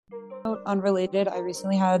note, unrelated, I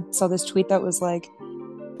recently saw this tweet that was like,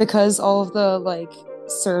 because all of the like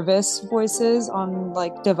service voices on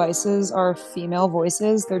like devices are female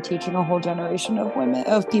voices, they're teaching a whole generation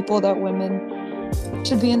of people that women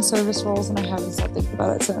should be in service roles, and I haven't stopped thinking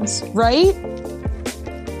about it since. Right?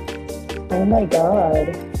 Oh my God.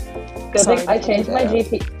 Good Sorry thing to I take you changed my there.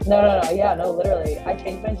 GP. No. Yeah, no, literally. I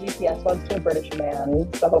changed my GPS once to a British man.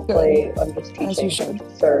 So Good. hopefully I'm just As you teaching him should.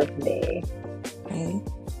 to serve me. Right?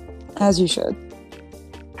 As you should.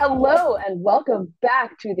 Hello and welcome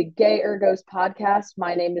back to the Gay Ergos podcast.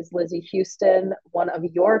 My name is Lizzie Houston, one of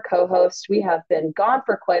your co-hosts. We have been gone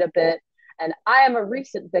for quite a bit, and I am a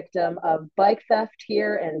recent victim of bike theft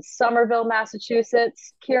here in Somerville,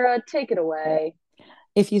 Massachusetts. Kira, take it away.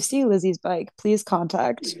 If you see Lizzie's bike, please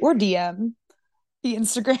contact or DM the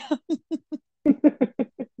Instagram.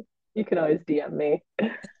 You can always DM me.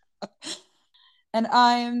 And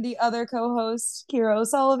I'm the other co-host, Kira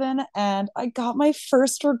O'Sullivan, and I got my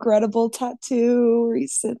first regrettable tattoo Mm.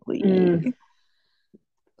 recently.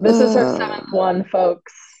 This is her seventh Ugh, one,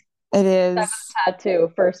 folks. it Seventh is. tattoo,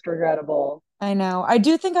 first regrettable. I know. I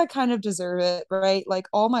do think I kind of deserve it, right? Like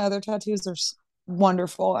all my other tattoos are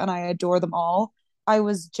wonderful and I adore them all. I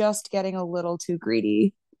was just getting a little too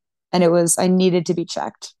greedy and I needed to be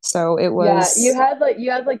checked. So it Yeah, was, you had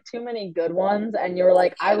like too many good ones, and you were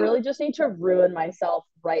like, I yeah, really just need to ruin myself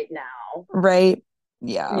right now. right.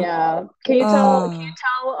 Yeah. Yeah. Can Uh, you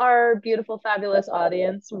tell our beautiful, fabulous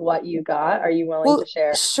audience what you got? Are you willing to Well,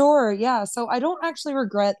 share? sure, yeah. So I don't actually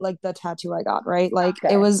regret like the tattoo I got, right? Like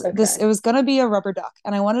Okay, okay. it was gonna be a rubber duck,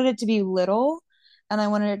 and I wanted it to be little, and I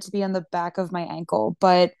wanted it to be on the back of my ankle.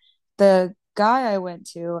 But the guy I went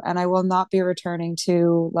to, and I will not be returning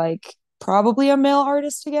to like probably a male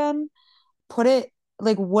artist again, put it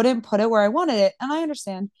like wouldn't put it where I wanted it. And I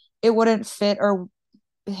understand it wouldn't fit or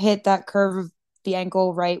hit that curve of the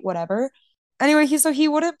ankle right, whatever. Anyway, he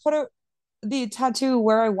wouldn't put the tattoo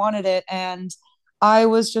where I wanted it, and I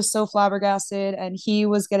was just so flabbergasted, and he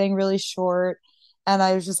was getting really short, and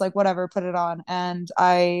I was just like, whatever, put it on. And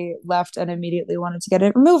I left and immediately wanted to get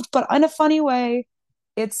it removed, but in a funny way,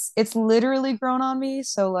 it's literally grown on me,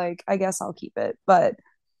 so like I guess I'll keep it, but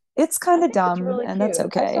it's I kind of think it's dumb, really and that's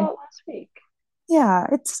cute. I okay. saw it last week. Yeah,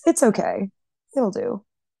 it's okay. It'll do.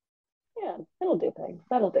 Yeah, it'll do, pig.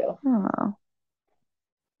 That'll do. Oh.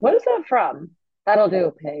 What is that from? That'll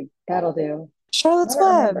do, pig. That'll do. I Charlotte's don't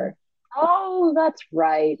Web. remember. Oh, that's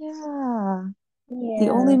right. Yeah. The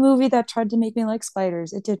only Yeah. movie that tried to make me like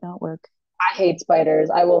spiders. It did not work. I hate spiders.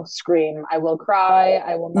 I will scream. I will cry.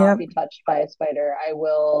 I will not Yep. be touched by a spider.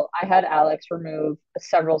 I had Alex remove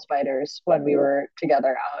several spiders when we were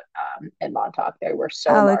together out in Montauk. They were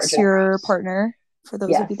so large Alex, and your gross. partner, for those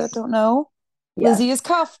of you that Yes. don't know, Yes. Lizzie is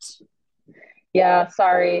cuffed. Yeah.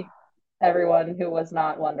 Sorry, everyone who was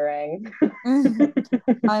not wondering.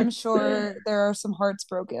 I'm sure there are some hearts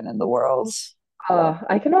broken in the world.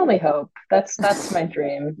 I can only hope. That's my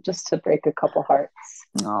dream, just to break a couple hearts.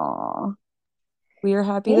 Aw. We are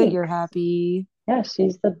happy that you're Thanks. happy. Yeah,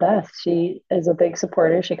 she's the best. She is a big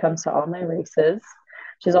supporter. She comes to all my races.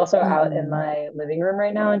 She's also out in Mm. my living room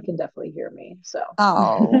right now and can definitely hear me. So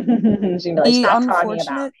Oh. she can be like, The stop talking about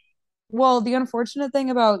unfortunate the unfortunate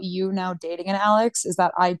thing about you now dating an Alex is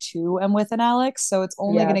that I too am with an Alex, so it's me.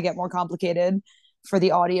 only going to Yes, get more complicated for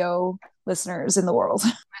the audio listeners in the world.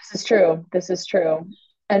 this is true. This is true.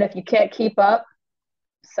 And if you can't keep up,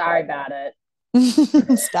 sorry about it.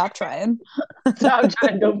 Stop trying. Stop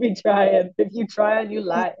trying. Don't be trying. If you try and you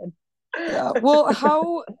lying. Yeah. Well,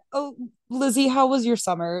 oh, Lizzie, how was your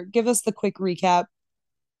summer? Give us the quick recap.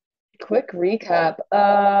 Quick recap.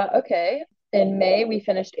 Okay. In May, we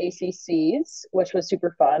finished ACCs, which was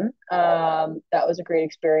super fun. That was a great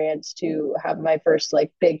experience to have my first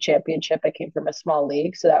like big championship. I came from a small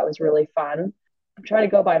league, so that was really fun. I'm trying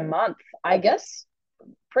to go by month. I guess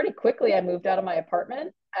pretty quickly I moved out of my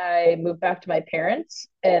apartment. I moved back to my parents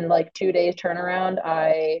in like 2 days turnaround.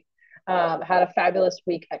 I had a fabulous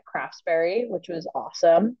week at Craftsberry, which was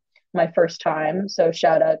awesome. My first time. So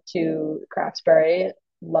shout out to Craftsberry.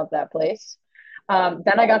 Love that place.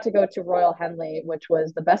 Then I got to go to Royal Henley, which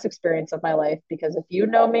was the best experience of my life because if you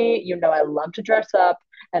know me, you know I love to dress up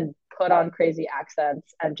and put on crazy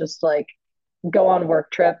accents and just like go on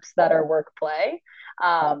work trips that are work play.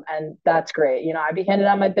 And that's great. You know, I'd be handing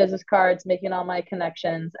out my business cards, making all my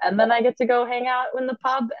connections, and then I get to go hang out in the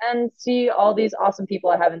pub and see all these awesome people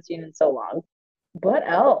I haven't seen in so long. What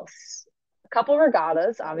else? A couple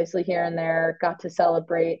regattas, obviously here and there. Got to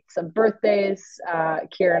celebrate some birthdays.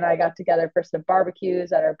 Kira and I got together for some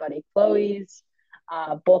barbecues at our buddy Chloe's.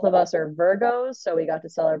 Both of us are Virgos, so we got to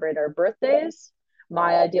celebrate our birthdays,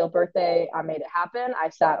 my ideal birthday, I made it happen. I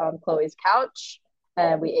sat on Chloe's couch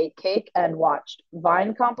and we ate cake and watched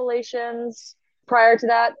Vine compilations. Prior to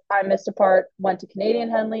that, I missed a part, went to Canadian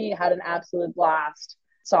Henley, had an absolute blast,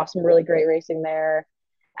 saw some really great racing there.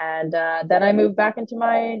 And then I moved back into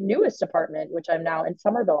my newest apartment, which I'm now in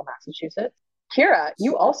Somerville, Massachusetts. Kira,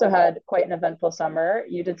 you also had quite an eventful summer.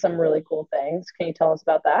 You did some really cool things. Can you tell us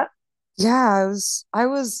about that? Yeah, I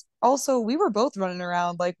was also we were both running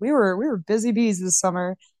around like we were busy bees this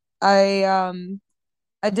summer.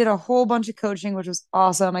 I did a whole bunch of coaching, which was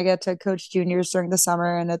awesome. I get to coach juniors during the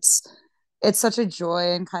summer, and it's such a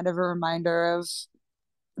joy and kind of a reminder of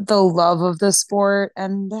the love of the sport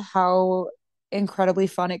and how incredibly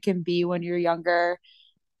fun it can be when you're younger.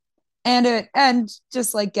 And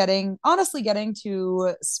just like getting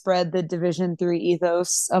to spread the Division 3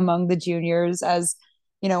 ethos among the juniors. As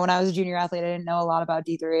you know, when I was a junior athlete, I didn't know a lot about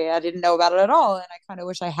D3. I didn't know about it at all, and I kind of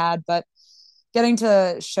wish I had. But getting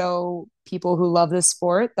to show people who love this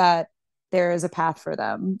sport that there is a path for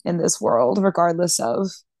them in this world, regardless of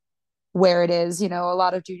where it is. A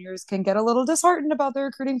lot of juniors can get a little disheartened about the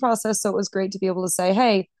recruiting process. So it was great to be able to say,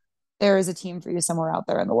 hey, there is a team for you somewhere out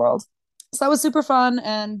there in the world. So that was super fun,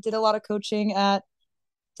 and did a lot of coaching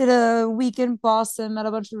did a week in Boston, met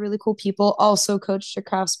a bunch of really cool people, also coached at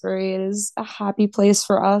Craftsbury. It is a happy place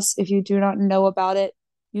for us. If you do not know about it,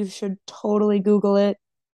 you should totally Google it.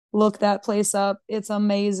 Look that place up. It's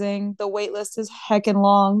amazing. The wait list is heckin'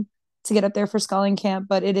 long to get up there for sculling camp,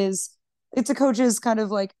 but it's a coach's kind of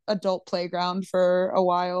like adult playground for a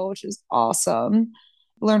while, which is awesome.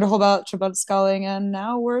 Learned a whole bunch about sculling, and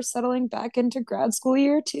now we're settling back into grad school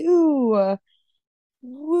year two.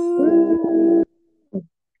 Woo! Woo!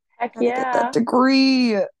 Heck Gotta get that yeah.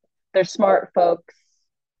 degree. They're smart folks.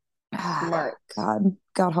 Ah, Smart.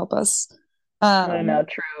 God help us. I know,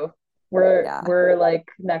 true. We're Yeah. we're like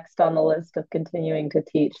next on the list of continuing to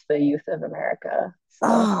teach the youth of America. So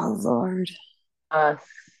Oh Lord. us.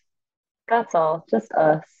 That's all. Just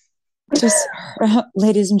us. Just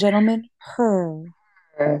ladies and gentlemen, her.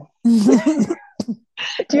 Do you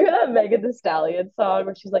hear that Megan Thee Stallion song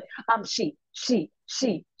where she's like, she,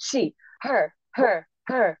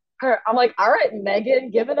 her. I'm like, all right,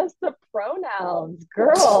 Megan, giving us the pronouns.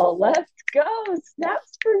 Girl, let's go.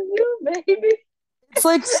 Snaps for you, baby.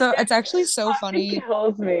 It's actually so Fucking funny.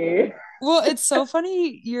 kills me. Well, it's so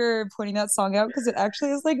funny you're pointing that song out because it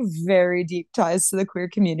actually has like very deep ties to the queer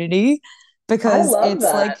community I because love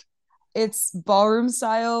that. it's ballroom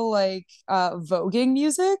style like voguing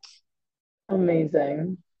music.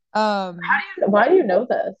 Amazing. Um Why do you know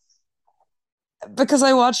this? because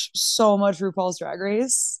I watch so much RuPaul's Drag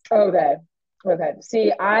Race. Okay. Okay.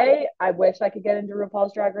 See, I wish I could get into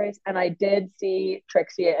RuPaul's Drag Race, and I did see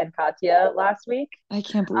Trixie and Katya last week. I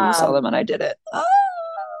can't believe you saw Um, them and I did it. Ah!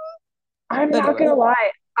 I'm not Anyway. gonna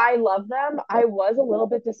lie, I love them. I was a little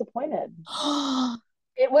bit disappointed.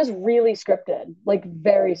 It was really scripted, like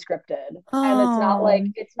very scripted, and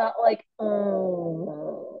Um, it's not like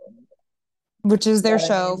oh, which is you know their what I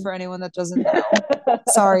show for mean? anyone that doesn't know.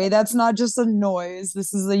 Sorry, that's not just a noise.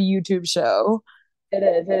 This is a YouTube show. It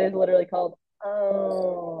is. It is literally called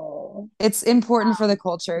oh. It's important for the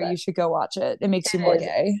culture. But You should go watch it. It makes you more it is.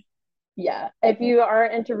 gay. Yeah. If you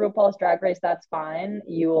aren't into RuPaul's Drag Race, that's fine.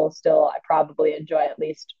 You will still probably enjoy at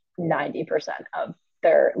least 90% of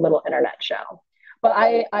their little internet show. But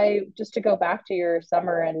I just to go back to your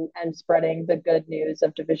summer and spreading the good news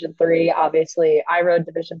of Division 3. Obviously, I rode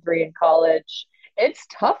Division 3 in college. It's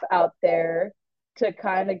tough out there to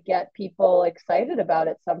kind of get people excited about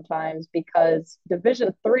it sometimes because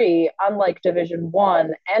Division 3, unlike Division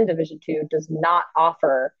 1 and Division 2, does not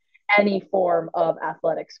offer any form of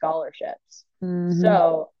athletic scholarships. Hmm.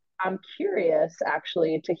 So I'm curious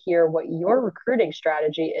actually to hear what your recruiting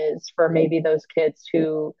strategy is for maybe those kids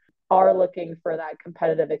who are looking for that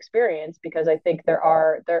competitive experience because I think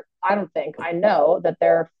I don't think I know that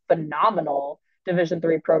there are phenomenal Division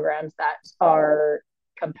 3 programs that are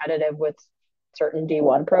competitive with certain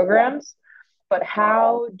D1 programs, but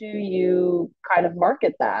how do you kind of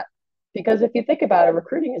market that? Because if you think about it,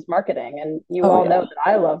 recruiting is marketing, and you Oh all know yeah. that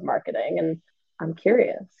I love marketing, and I'm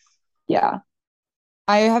curious. Yeah.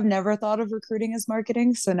 I have never thought of recruiting as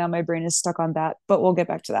marketing, so now my brain is stuck on that, but we'll get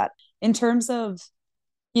back to that. In terms of,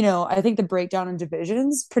 I think the breakdown in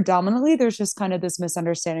divisions, predominantly there's just kind of this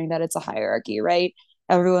misunderstanding that it's a hierarchy, right?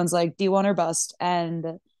 Everyone's like D1 or bust, and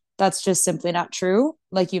that's just simply not true.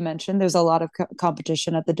 Like you mentioned, there's a lot of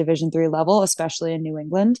competition at the Division 3 level, especially in New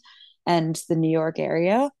England and the New York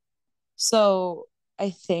area. So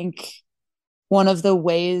I think one of the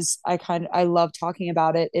ways I love talking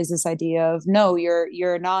about it is this idea of no,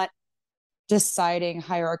 you're not deciding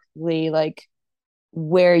hierarchically like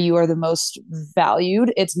where you are the most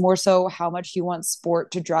valued. It's more so how much you want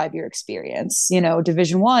sport to drive your experience. You know,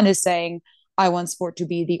 Division 1 is saying, I want sport to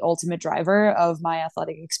be the ultimate driver of my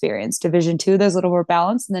athletic experience. Division 2, there's a little more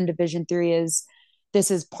balance. And then Division 3 is,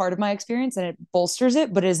 this is part of my experience and it bolsters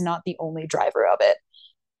it, but is not the only driver of it.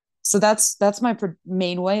 So that's my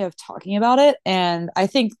main way of talking about it. And I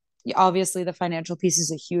think obviously the financial piece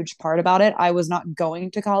is a huge part about it. I was not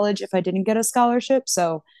going to college if I didn't get a scholarship,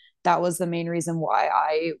 so that was the main reason why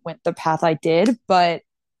I went the path I did. But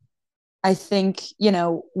I think,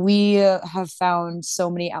 we have found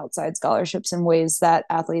so many outside scholarships and ways that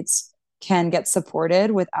athletes can get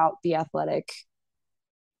supported without the athletic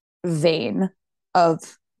vein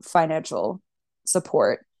of financial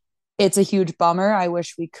support. It's a huge bummer. I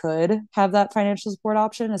wish we could have that financial support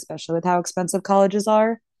option, especially with how expensive colleges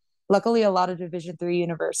are. Luckily, a lot of Division 3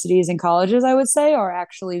 universities and colleges, I would say, are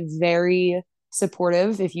actually very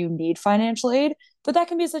supportive if you need financial aid. But that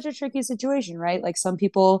can be such a tricky situation, right? Like some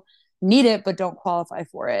people need it but don't qualify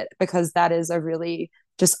for it because that is a really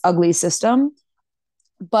just ugly system.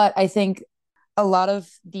 But I think a lot of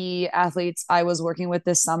the athletes I was working with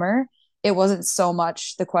this summer, it wasn't so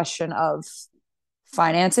much the question of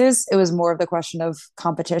finances, it was more of the question of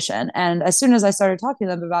competition. And as soon as I started talking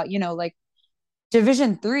to them about, like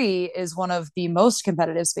Division 3 is one of the most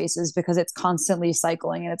competitive spaces because it's constantly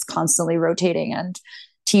cycling and it's constantly rotating, and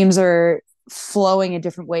teams are flowing in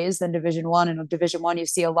different ways than Division 1. And in Division 1, you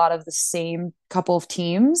see a lot of the same couple of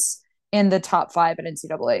teams in the top five at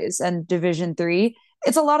NCAAs. And Division 3,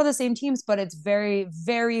 it's a lot of the same teams, but it's very,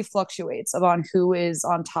 very fluctuates on who is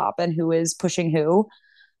on top and who is pushing who.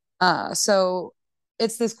 So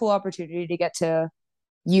it's this cool opportunity to get to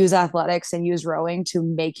use athletics and use rowing to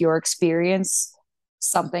make your experience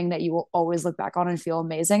something that you will always look back on and feel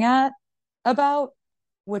amazing about,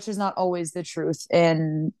 which is not always the truth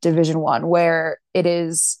in Division 1, where it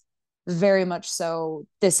is very much so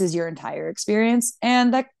this is your entire experience.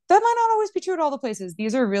 And that might not always be true at all the places.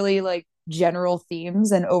 These are really like general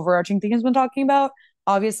themes and overarching themes when talking about.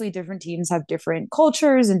 Obviously, different teams have different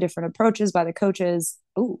cultures and different approaches by the coaches.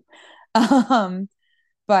 Ooh. Um,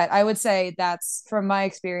 but I would say that's from my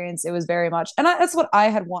experience, it was very much, and that's what I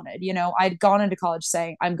had wanted. I'd gone into college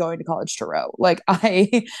saying, I'm going to college to row. Like,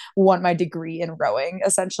 I want my degree in rowing,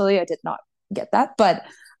 essentially. I did not get that,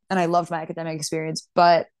 and I loved my academic experience,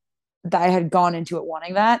 but I had gone into it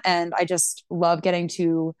wanting that. And I just love getting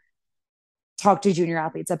to talk to junior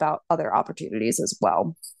athletes about other opportunities as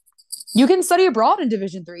well. You can study abroad in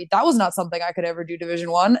Division 3. That was not something I could ever do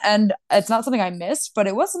Division 1. And it's not something I missed, but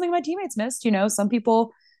it was something my teammates missed. Some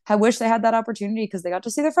people I wish they had that opportunity because they got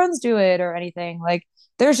to see their friends do it or anything. Like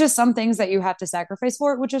there's just some things that you have to sacrifice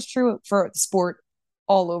for it, which is true for sport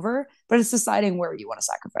all over, but it's deciding where you want to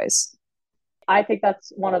sacrifice. I think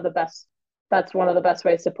that's one of the best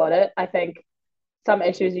ways to put it. I think some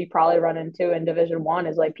issues you probably run into in Division 1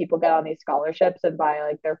 is like people get on these scholarships and by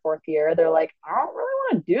like their fourth year, they're like, I don't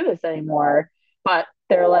really want to do this anymore. But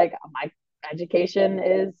they're like, my education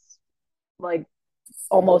is like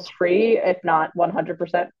almost free, if not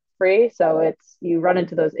 100% free. So it's you run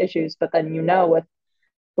into those issues, but then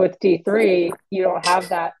with D3, you don't have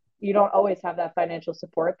that. You don't always have that financial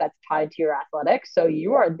support that's tied to your athletics. So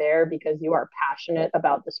you are there because you are passionate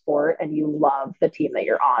about the sport and you love the team that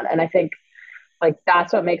you're on. And I think like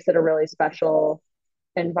that's what makes it a really special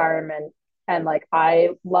environment. And like I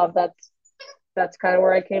love that's kind of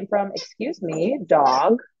where I came from. Excuse me,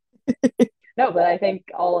 dog. No, but I think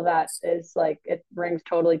all of that is like it rings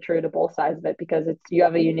totally true to both sides of it because it's you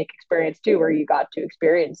have a unique experience too where you got to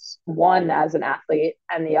experience one as an athlete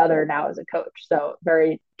and the other now as a coach. So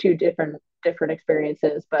very two different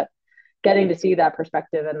experiences, but getting to see that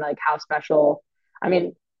perspective and like how special, I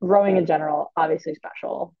mean, rowing in general obviously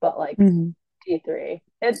special, but like Mm-hmm. D3.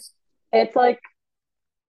 It's like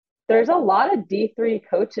there's a lot of D3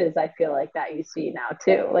 coaches I feel like that you see now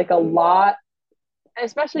too. Like a lot,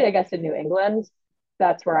 especially I guess in New England.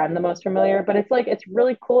 That's where I'm the most familiar, but it's like it's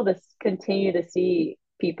really cool to continue to see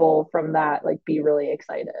people from that like be really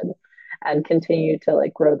excited and continue to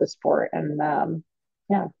like grow the sport and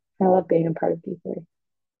yeah, I love being a part of D3.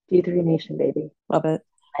 D3 Nation baby. Love it.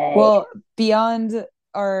 Hey. Well, beyond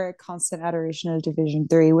our constant adoration of Division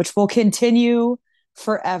 3, which will continue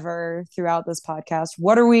forever throughout this podcast,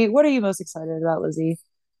 what are you most excited about, Lizzie,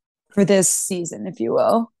 for this season, if you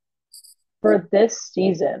will? For this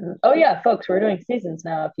season. Oh yeah, folks, we're doing seasons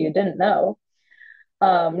now if you didn't know.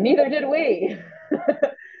 Neither did we.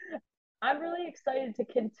 I'm really excited to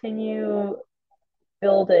continue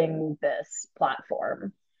building this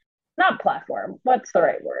platform. Not platform. What's the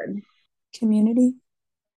right word? Community.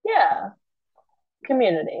 Yeah,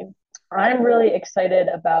 community. I'm really excited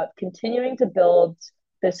about continuing to build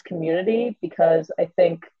this community because I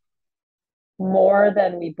think more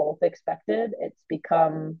than we both expected, it's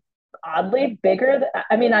become oddly bigger.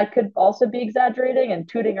 I mean, I could also be exaggerating and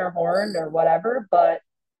tooting our horn or whatever, but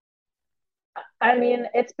I mean,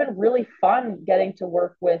 it's been really fun getting to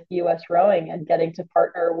work with US Rowing and getting to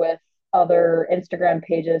partner with other Instagram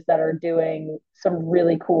pages that are doing some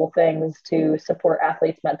really cool things to support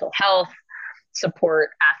athletes' mental health, support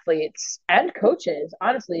athletes and coaches,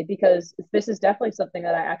 honestly, because this is definitely something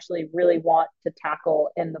that I actually really want to tackle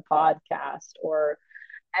in the podcast or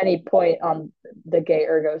any point on the Gay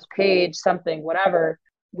Ergos page, something, whatever.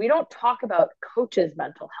 We don't talk about coaches'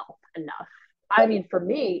 mental health enough. I mean, for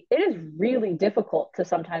me, it is really difficult to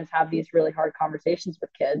sometimes have these really hard conversations with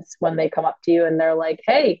kids when they come up to you and they're like,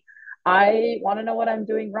 hey, I want to know what I'm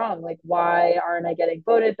doing wrong. Like, why aren't I getting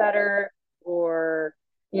voted better? Or,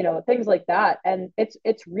 things like that. And it's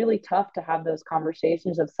really tough to have those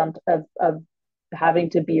conversations of having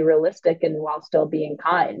to be realistic and while still being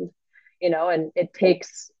kind, and it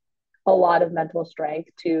takes a lot of mental strength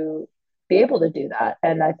to be able to do that.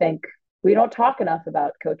 And I think we don't talk enough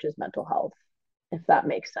about coaches' mental health, if that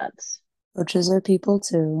makes sense. Coaches are people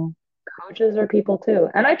too. Coaches are people too.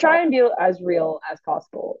 And I try and be as real as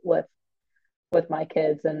possible with my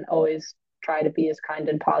kids and always try to be as kind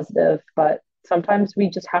and positive, but sometimes we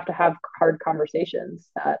just have to have hard conversations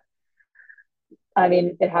that I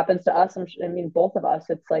mean, it happens to us. I mean, both of us.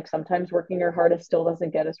 It's like sometimes working your hardest still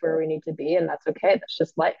doesn't get us where we need to be, and that's okay. That's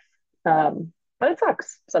just life. But it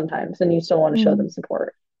sucks sometimes, and you still want to show Mm. them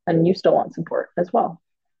support, and you still want support as well.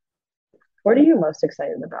 What are you most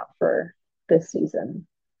excited about for this season?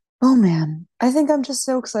 Oh man, I think I'm just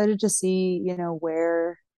so excited to see,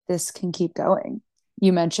 where this can keep going.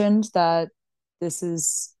 You mentioned that this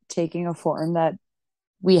is taking a form that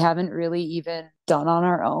we haven't really even done on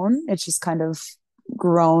our own. It's just kind of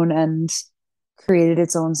grown and created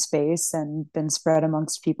its own space and been spread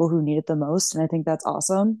amongst people who need it the most. And I think that's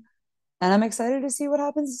awesome. And I'm excited to see what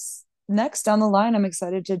happens next down the line. I'm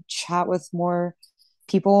excited to chat with more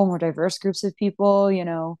people, more diverse groups of people,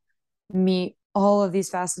 meet all of these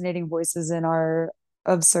fascinating voices in our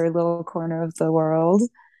absurd little corner of the world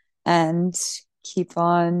and keep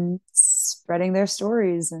on spreading their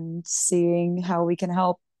stories and seeing how we can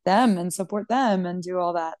help them and support them and do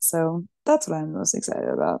all that. So that's what I'm most excited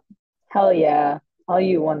about. Hell yeah. All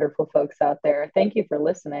you wonderful folks out there. Thank you for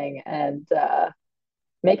listening and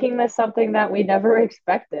making this something that we never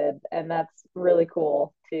expected. And that's really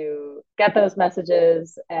cool to get those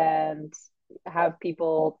messages and have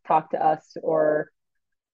people talk to us or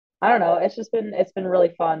I don't know. It's been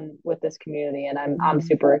really fun with this community and I'm Mm.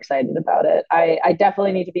 super excited about it. I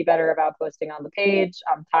definitely need to be better about posting on the page.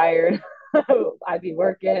 I'm tired. I'd be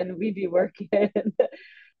working, we be working.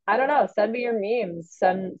 I don't know. Send me your memes.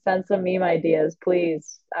 Send some meme ideas,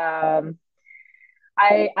 please. I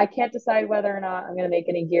can't decide whether or not I'm gonna make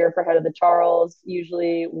any gear for Head of the Charles.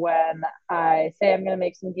 Usually when I say I'm gonna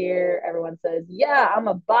make some gear, everyone says, yeah, I'm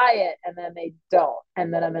gonna buy it, and then they don't,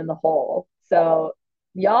 and then I'm in the hole. So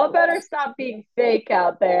y'all better stop being fake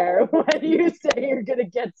out there when you say you're gonna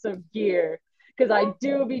get some gear. Because I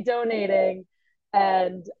do be donating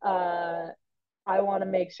and I want to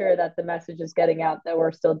make sure that the message is getting out that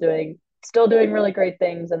we're still doing really great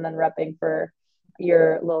things and then repping for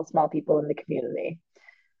your little small people in the community.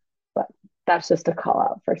 But that's just a call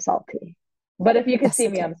out for Salty. But if you could That's see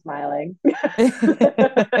me, okay. I'm smiling.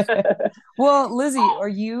 Well, Lizzie, are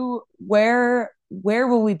you where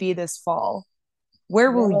will we be this fall?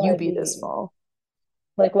 Where Where will will you I be this be? fall?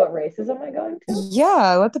 Like, what races am I going to?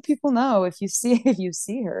 Yeah, let the people know if you see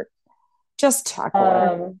her. Just tackle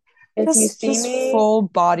her. If you Just see just me, full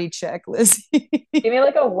body check, Lizzie. give me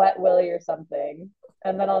like a wet willy or something,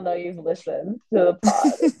 and then I'll know you've listened to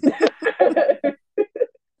the pod.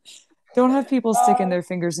 Don't have people sticking uh, their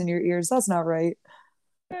fingers in your ears. That's not right.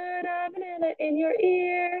 put a banana in your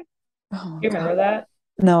ear. Oh Do you God. remember that?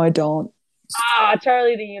 No, I don't. Ah,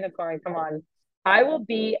 Charlie the Unicorn. Come on. I will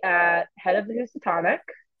be at Head of the Housatonic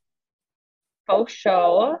folk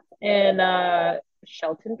show in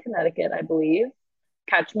Shelton, Connecticut, I believe.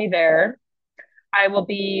 Catch me there. I will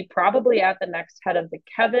be probably at the next Head of the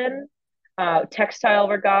Kevin textile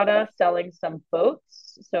regatta selling some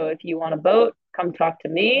boats. So if you want a boat, come talk to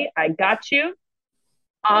me. I got you.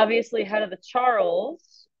 Obviously, Head of the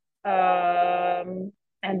Charles.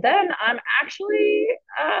 And then I'm actually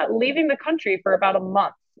leaving the country for about a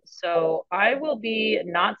month. So I will be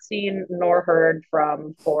not seen nor heard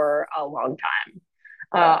from for a long time.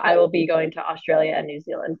 I will be going to Australia and New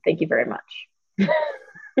Zealand. Thank you very much.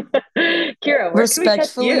 Kira, where can we catch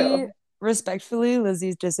Respectfully, you? Respectfully,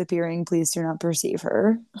 Lizzie's disappearing. Please do not perceive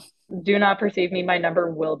her. Do not perceive me. My number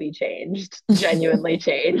will be changed. Genuinely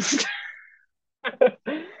changed.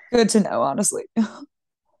 Good to know, honestly.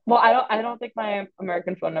 Well, I don't think my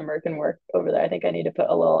American phone number can work over there. I think I need to put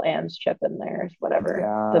a little Anne's chip in there, whatever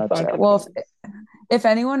the phone Gotcha. company Well, is. if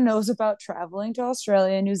anyone knows about traveling to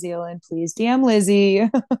Australia and New Zealand, please DM Lizzie.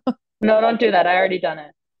 No, don't do that. I already done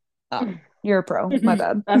Oh, it. you're a pro. My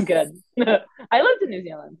bad. I'm good. I lived in New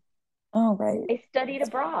Zealand. Oh, right. I studied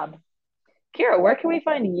abroad. Kira, where can we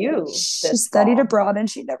find you She this studied fall? abroad and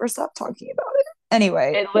she never stopped talking about it.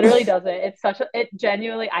 Anyway, It literally doesn't. It's such a, it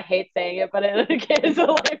genuinely, I hate saying it, but it like, is a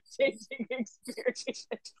life-changing experience.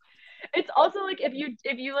 It's also like if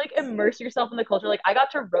you like immerse yourself in the culture, like I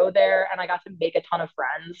got to row there and I got to make a ton of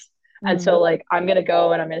friends. And so mm, like I'm gonna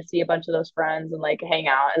go and I'm gonna see a bunch of those friends and like hang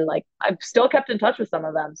out and like I've still kept in touch with some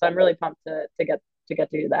of them. So I'm really pumped to get to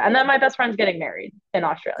do that. And then my best friend's getting married in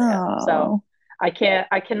Australia. So oh, I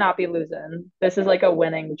cannot be losing. This is like a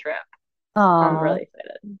winning trip. I'm oh, really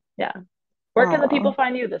excited. Yeah. Where can the people oh.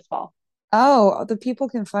 find you this fall? Oh, the people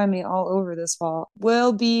can find me all over this fall.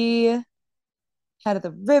 We'll be head of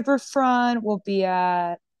the riverfront.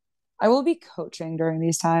 I will be coaching during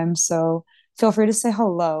these times, so feel free to say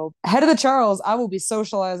hello. Head of the Charles, I will be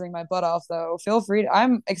socializing my butt off though.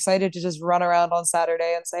 I'm excited to just run around on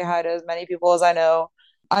Saturday and say hi to as many people as I know.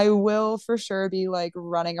 I will for sure be like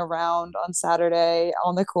running around on Saturday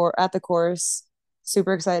on the court at the course.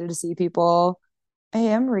 Super excited to see people. I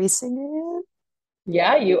am racing it.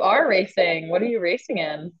 Yeah, you are racing. What are you racing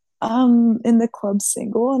in? In the club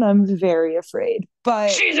single and I'm very afraid,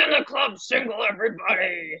 but She's in the club single,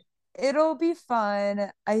 everybody. it'll be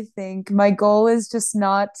fun. I think my goal is just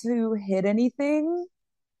not to hit anything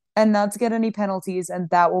and not to get any penalties, and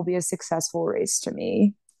that will be a successful race to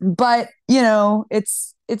me. But,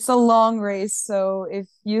 it's a long race, so if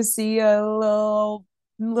you see a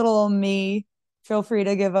little me, feel free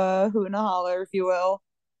to give a hoot and a holler, if you will.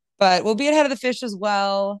 But we'll be ahead of the fish as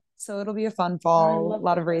well, so it'll be a fun Oh, I fall, a love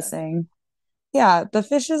lot the of fish. racing. Yeah, the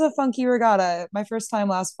fish is a funky regatta. My first time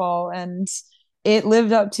last fall, and it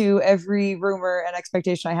lived up to every rumor and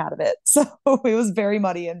expectation I had of it. So it was very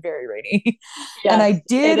muddy and very rainy. And Yes, I it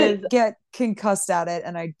did is. get concussed at it,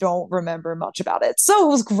 and I don't remember much about it. So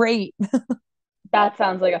it was great. That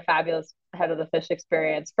sounds like a fabulous head of the fish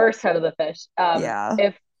experience. First head of the fish. Yeah.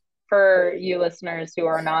 If for you listeners who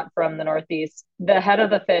are not from the Northeast, the head of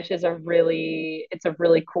the fish is it's a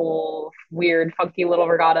really cool, weird, funky little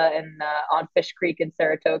regatta in on Fish Creek in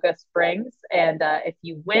Saratoga Springs. And if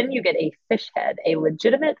you win, you get a fish head, a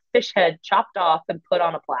legitimate fish head chopped off and put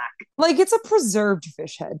on a plaque. Like it's a preserved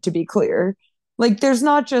fish head, to be clear. Like there's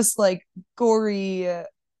not just like gory,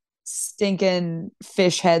 stinking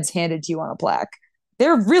fish heads handed to you on a plaque.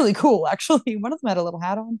 They're really cool, actually. One of them had a little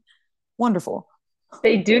hat on. Wonderful.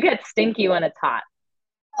 They do get stinky when it's hot.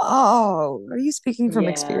 Oh, are you speaking from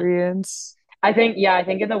Yeah. experience? I think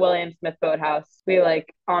in the William Smith Boathouse, we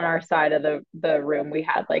like on our side of the room, we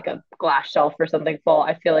had like a glass shelf or something full.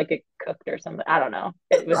 I feel like it cooked or something. I don't know.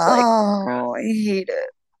 It was like Oh, gross. I hate it.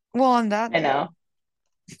 Well, on that I note,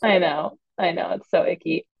 know. I know. I know. It's so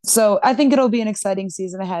icky. so I think it'll be an exciting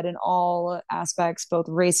season ahead in all aspects, both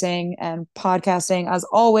racing and podcasting. As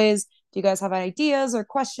always, if you guys have ideas or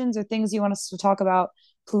questions or things you want us to talk about,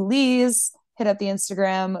 please hit up the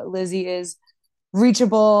Instagram. Lizzie is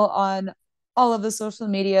reachable on all of the social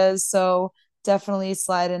medias. So definitely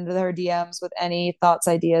slide into her DMs with any thoughts,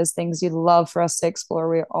 ideas, things you'd love for us to explore.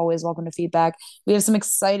 We're always welcome to feedback. We have some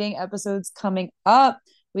exciting episodes coming up.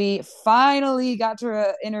 We finally got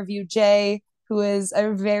to interview Jay, who is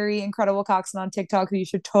a very incredible coxswain on TikTok, who you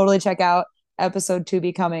should totally check out. Episode 2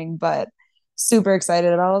 be coming, but super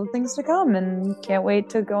excited about all the things to come and can't wait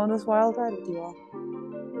to go on this wild ride with you all.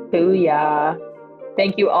 Booyah.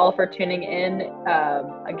 Thank you all for tuning in.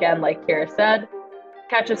 Again, like Kira said,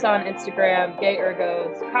 catch us on Instagram, Gay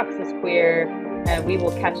Ergos, Cox is Queer, and we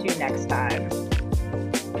will catch you next time.